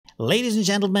Ladies and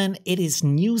gentlemen, it is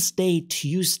Newsday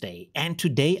Tuesday, and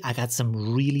today I got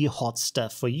some really hot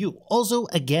stuff for you. Also,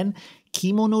 again,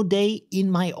 kimono day in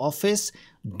my office.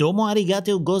 Domo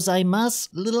arigato gozaimasu.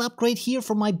 Little upgrade here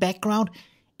for my background.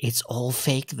 It's all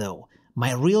fake though.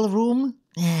 My real room?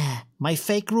 My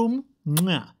fake room?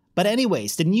 But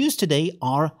anyways, the news today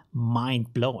are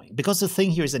mind-blowing. Because the thing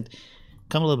here is that,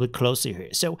 come a little bit closer here.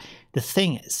 So the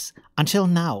thing is, until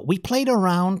now, we played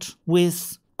around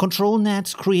with control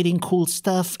nets, creating cool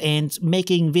stuff and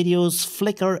making videos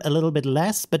flicker a little bit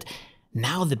less. But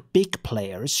now the big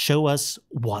players show us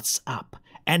what's up.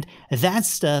 And that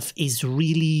stuff is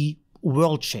really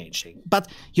world-changing. But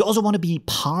you also want to be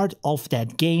part of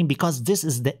that game because this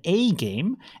is the A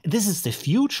game. This is the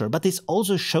future. But this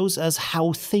also shows us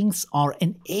how things are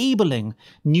enabling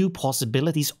new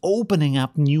possibilities, opening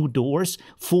up new doors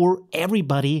for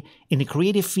everybody in the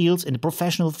creative fields, in the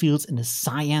professional fields, in the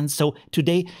science. So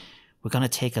today we're going to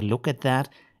take a look at that.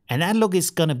 And that look is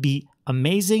going to be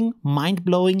amazing,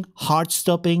 mind-blowing,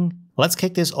 heart-stopping. Let's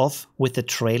kick this off with the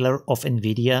trailer of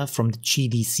Nvidia from the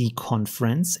GDC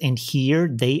conference. And here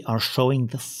they are showing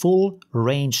the full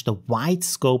range, the wide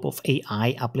scope of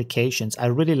AI applications. I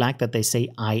really like that they say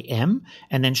IM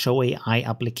and then show AI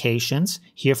applications.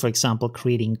 Here, for example,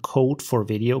 creating code for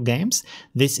video games.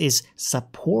 This is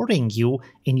supporting you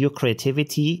in your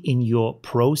creativity, in your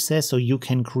process, so you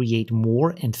can create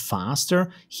more and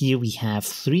faster. Here we have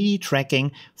 3D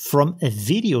tracking from a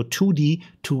video 2D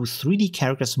to 3D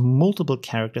characters, multiple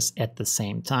characters at the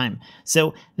same time.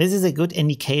 So this is a good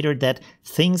indicator that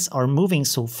things are moving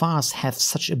so fast, have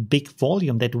such a big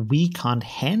volume that we can't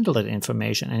handle that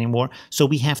information anymore. So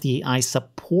we have the AI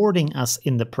supporting us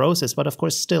in the process. But of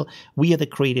course, still, we are the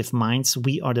creative minds.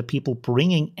 We are the people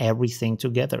bringing everything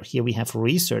together. Here we have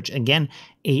research. Again,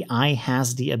 AI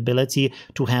has the ability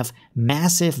to have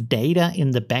massive data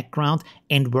in the background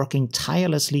and working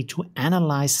tirelessly to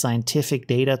analyze scientific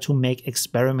data, to make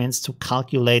experiments, to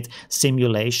calculate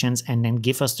simulations, and then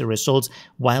give us the results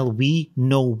while we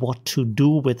know what to do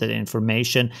with that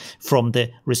information from the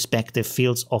respective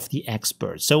fields of the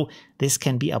experts. So this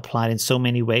can be applied in so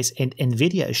many ways, and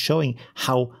Nvidia is showing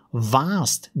how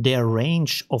vast their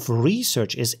range of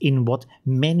research is in what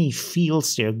many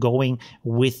fields they're going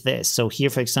with this. So here,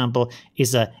 for example,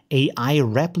 is a AI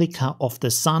replica of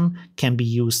the sun, can be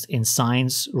used in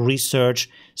science research.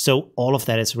 So all of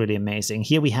that is really amazing.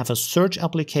 Here we have a search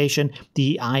application.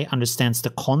 The AI understands the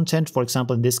content, for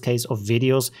example, in this case of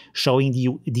videos, showing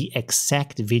you the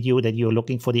exact video that you're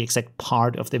looking for, the exact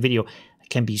part of the video.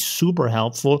 Can be super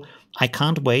helpful. I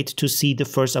can't wait to see the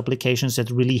first applications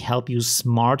that really help you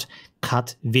smart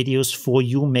cut videos for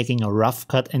you, making a rough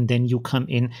cut, and then you come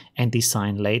in and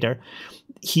design later.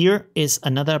 Here is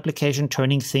another application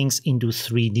turning things into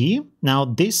 3D. Now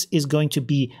this is going to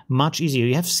be much easier.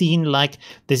 You have seen like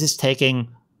this is taking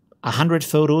 100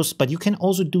 photos, but you can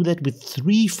also do that with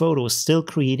 3 photos, still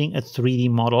creating a 3D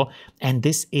model. And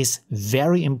this is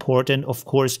very important, of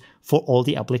course, for all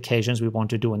the applications we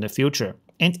want to do in the future.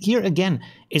 And here again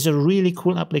is a really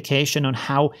cool application on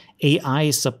how AI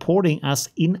is supporting us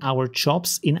in our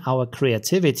jobs, in our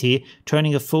creativity,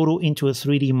 turning a photo into a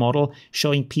 3D model,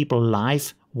 showing people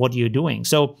live what you're doing.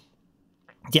 So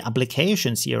the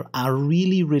applications here are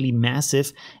really, really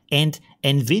massive, and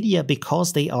Nvidia,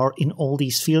 because they are in all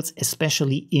these fields,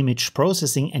 especially image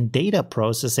processing and data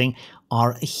processing,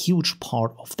 are a huge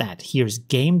part of that. Here's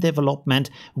game development,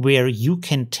 where you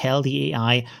can tell the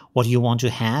AI what you want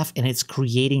to have, and it's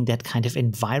creating that kind of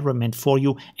environment for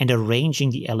you and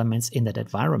arranging the elements in that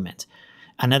environment.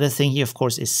 Another thing here, of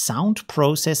course, is sound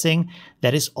processing.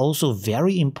 That is also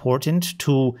very important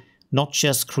to not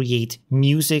just create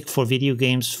music for video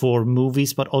games, for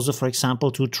movies, but also, for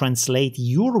example, to translate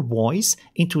your voice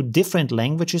into different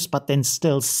languages, but then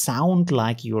still sound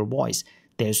like your voice.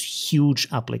 There's huge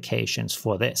applications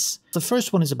for this. The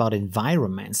first one is about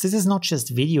environments. This is not just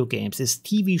video games, it's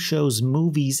TV shows,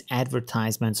 movies,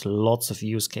 advertisements, lots of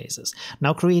use cases.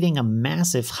 Now, creating a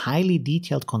massive, highly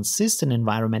detailed, consistent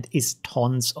environment is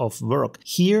tons of work.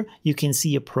 Here you can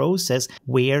see a process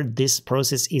where this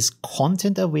process is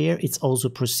content aware, it's also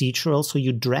procedural, so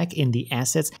you drag in the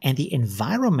assets and the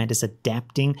environment is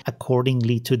adapting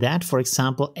accordingly to that. For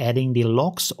example, adding the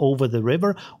logs over the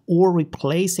river or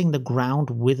replacing the ground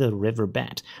with a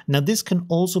riverbed. Now this can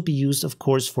also be used, of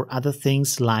course, for other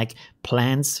things like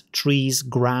plants, trees,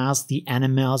 grass, the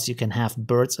animals. You can have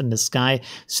birds in the sky.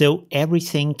 So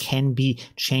everything can be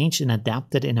changed and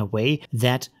adapted in a way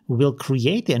that will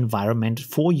create the environment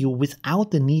for you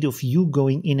without the need of you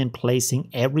going in and placing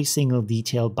every single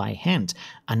detail by hand.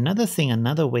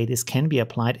 Another way this can be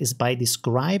applied is by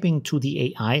describing to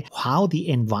the AI how the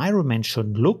environment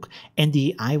should look, and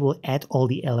the AI will add all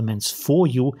the elements for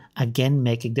you, again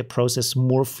making the process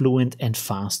more fluent and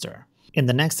faster. In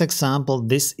the next example,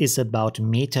 this is about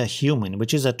MetaHuman,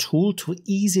 which is a tool to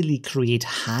easily create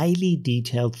highly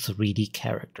detailed 3D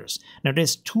characters. Now,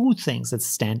 there's two things that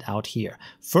stand out here.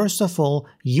 First of all,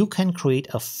 you can create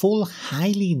a full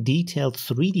highly detailed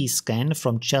 3D scan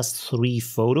from just 3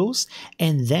 photos,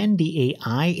 and then the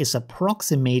AI is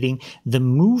approximating the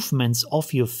movements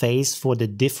of your face for the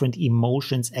different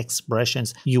emotions,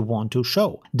 expressions you want to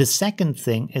show. The second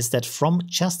thing is that from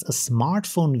just a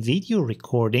smartphone video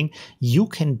recording, you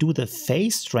can do the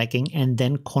face tracking and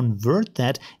then convert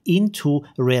that into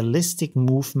realistic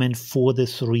movement for the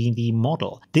 3D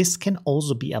model. This can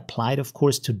also be applied, of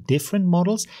course, to different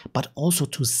models, but also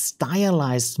to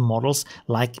stylized models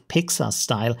like Pixar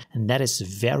style, and that is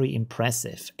very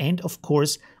impressive. And of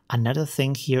course, another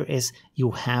thing here is you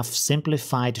have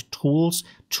simplified tools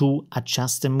to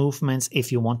adjust the movements if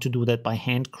you want to do that by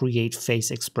hand, create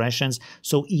face expressions.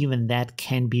 So even that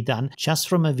can be done just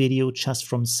from a video, just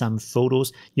from some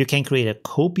photos. You can create a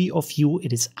copy of you.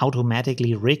 It is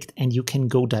automatically rigged and you can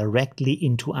go directly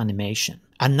into animation.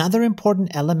 Another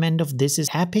important element of this is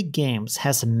Epic Games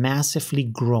has massively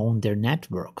grown their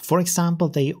network. For example,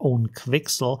 they own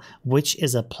Quixel, which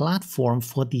is a platform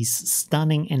for these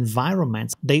stunning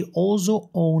environments. They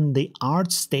also own the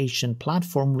Artstation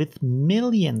platform with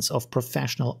millions of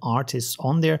professional artists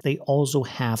on there. They also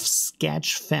have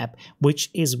Sketchfap,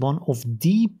 which is one of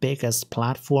the biggest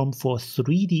platforms for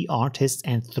 3D artists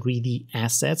and 3D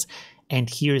assets. And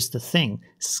here's the thing,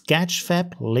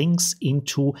 Sketchfap links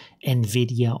into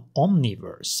Nvidia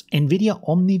Omniverse. Nvidia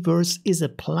Omniverse is a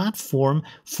platform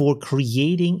for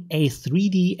creating a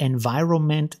 3D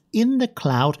environment in the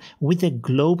cloud with a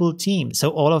global team.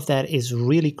 So all of that is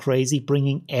really crazy,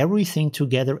 bringing everything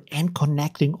together and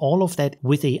connecting all of that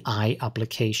with AI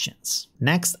applications.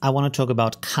 Next, I want to talk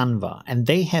about Canva, and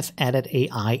they have added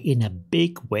AI in a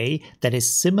big way that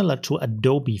is similar to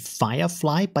Adobe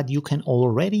Firefly, but you can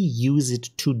already use it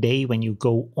today when you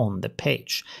go on the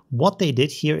page. What they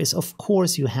did here is, of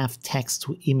course, you have text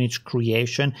to image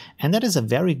creation, and that is a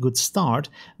very good start,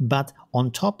 but on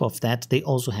top of that, they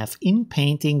also have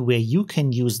in-painting where you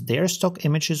can use their stock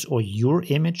images or your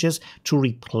images to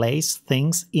replace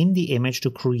things in the image to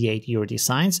create your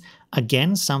designs.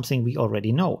 Again, something we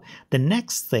already know. The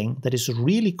next thing that is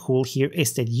really cool here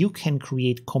is that you can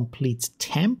create complete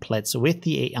templates with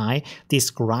the AI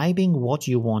describing what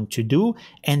you want to do.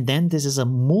 And then this is a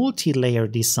multi-layer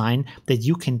design that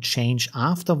you can change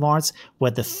afterwards,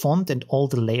 where the font and all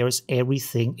the layers,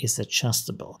 everything is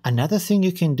adjustable. Another thing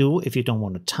you can do if you don't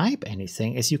want to type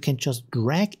anything is you can just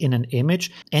drag in an image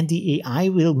and the AI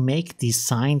will make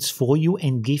designs for you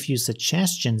and give you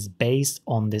suggestions based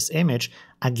on this image.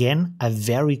 Again, a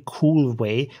very cool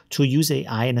way to use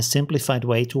AI in a simplified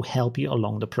way to help you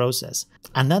along the process.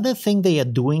 Another thing they are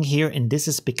doing here, and this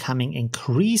is becoming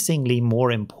increasingly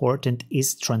more important,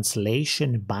 is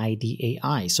translation by the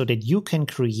AI, so that you can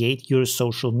create your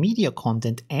social media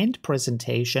content and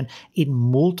presentation in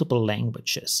multiple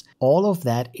languages. All of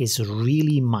that is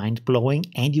really mind-blowing,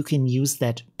 and you can use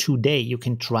that today. You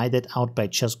can try that out by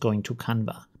just going to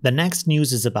Canva. The next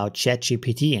news is about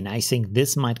ChatGPT, and I think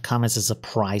this might come as a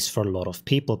surprise for a lot of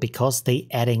people because they're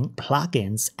adding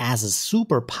plugins as a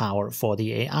superpower for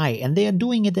the AI, and they are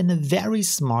doing it in a very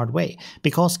smart way,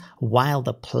 because while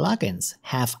the plugins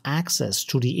have access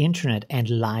to the internet and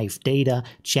live data,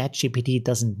 ChatGPT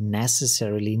doesn't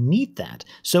necessarily need that.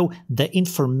 So the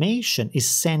information is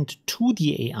sent to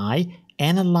the AI,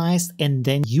 analyzed, and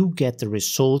then you get the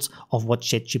results of what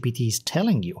ChatGPT is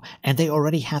telling you. And they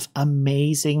already have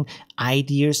amazing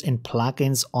ideas and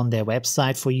plugins on their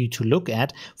website for you to look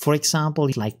at. For example,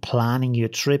 like planning your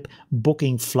trip,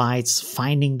 booking flights,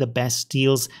 finding the best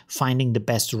deals, finding the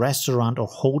best restaurant or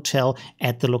hotel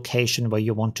at the location where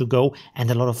you want to go, and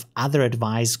a lot of other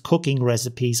advice, cooking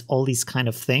recipes, all these kind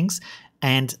of things.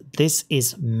 And this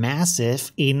is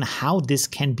massive in how this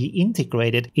can be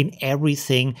integrated in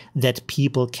everything that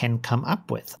people can come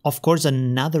up with. Of course,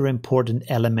 another important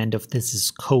element of this is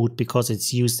code, because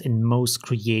it's used in most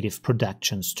creative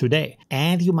productions today.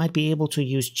 And you might be able to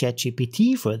use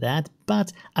ChatGPT for that,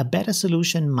 but a better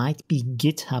solution might be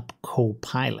GitHub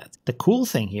CoPilot. The cool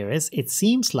thing here is it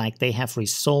seems like they have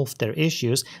resolved their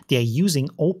issues. They are using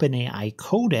OpenAI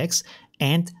Codex,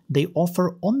 and they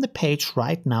offer on the page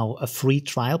right now a free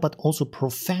trial, but also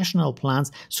professional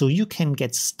plans so you can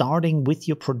get starting with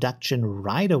your production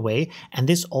right away. And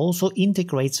this also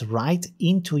integrates right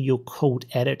into your code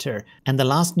editor. And the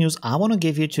last news I want to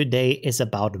give you today is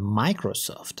about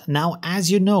Microsoft. Now, as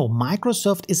you know,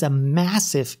 Microsoft is a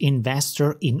massive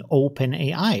investor in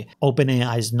OpenAI.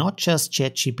 OpenAI is not just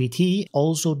ChatGPT,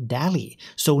 also DALL-E.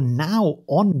 So now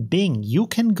on Bing, you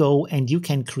can go and you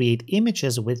can create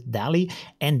images with DALL-E,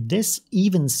 and this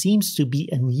even seems to be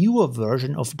a newer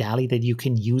version of DALL-E that you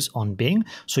can use on Bing,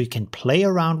 so you can play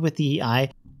around with the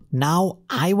AI. Now,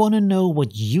 I want to know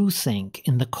what you think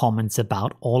in the comments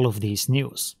about all of these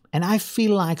news. And I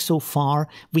feel like so far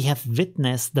we have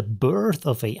witnessed the birth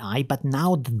of AI, but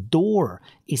now the door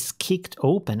is kicked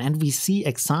open and we see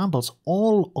examples.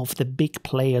 All of the big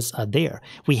players are there.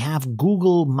 We have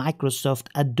Google, Microsoft,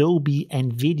 Adobe,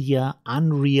 Nvidia,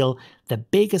 Unreal, the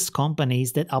biggest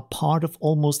companies that are part of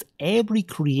almost every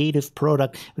creative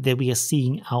product that we are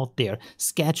seeing out there.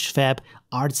 Sketchfap,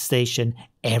 Artstation,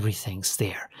 everything's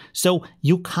there. So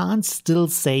you can't still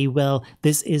say, well,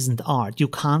 this isn't art. You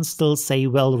can't still say,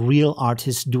 well, real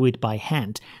artists do it by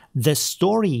hand. The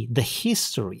story, the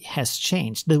history has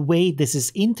changed. The way this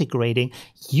is integrating,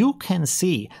 you can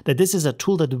see that this is a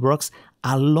tool that works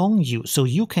along you, so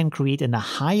you can create in a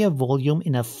higher volume,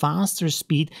 in a faster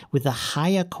speed, with a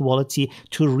higher quality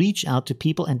to reach out to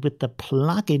people, and with the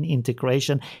plugin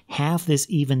integration have this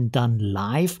even done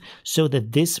live so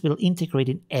that this will integrate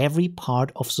in every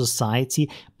part of society.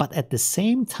 But at the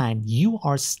same time, you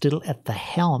are still at the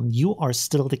helm. You are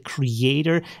still the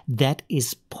creator that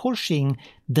is pushing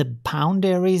the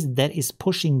boundaries, that is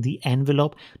pushing the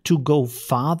envelope to go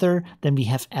farther than we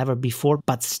have ever before.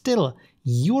 But still,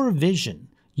 your vision,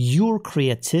 your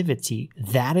creativity,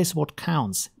 that is what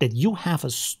counts. That you have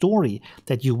a story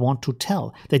that you want to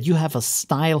tell, that you have a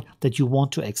style that you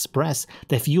want to express,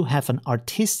 that you have an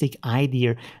artistic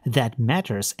idea that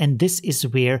matters. And this is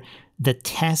where the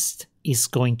test is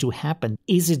going to happen.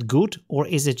 Is it good, or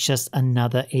is it just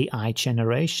another AI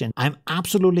generation? I'm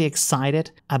absolutely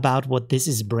excited about what this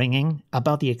is bringing,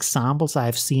 about the examples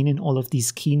I've seen in all of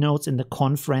these keynotes, in the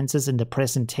conferences, in the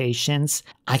presentations.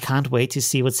 I can't wait to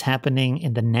see what's happening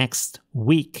in the next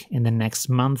week, in the next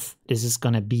month. This is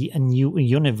going to be a new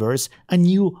universe, a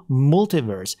new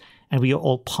multiverse, and we are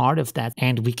all part of that,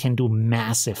 and we can do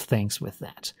massive things with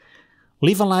that.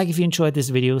 Leave a like if you enjoyed this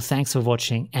video. Thanks for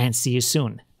watching, and see you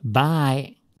soon.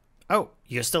 Bye. Oh,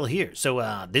 you're still here.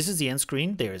 So this is the end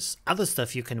screen. There's other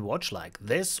stuff you can watch like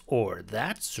this or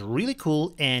that. It's really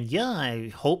cool. And yeah, I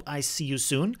hope I see you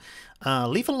soon.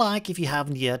 Leave a like if you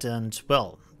haven't yet. And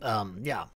well, yeah,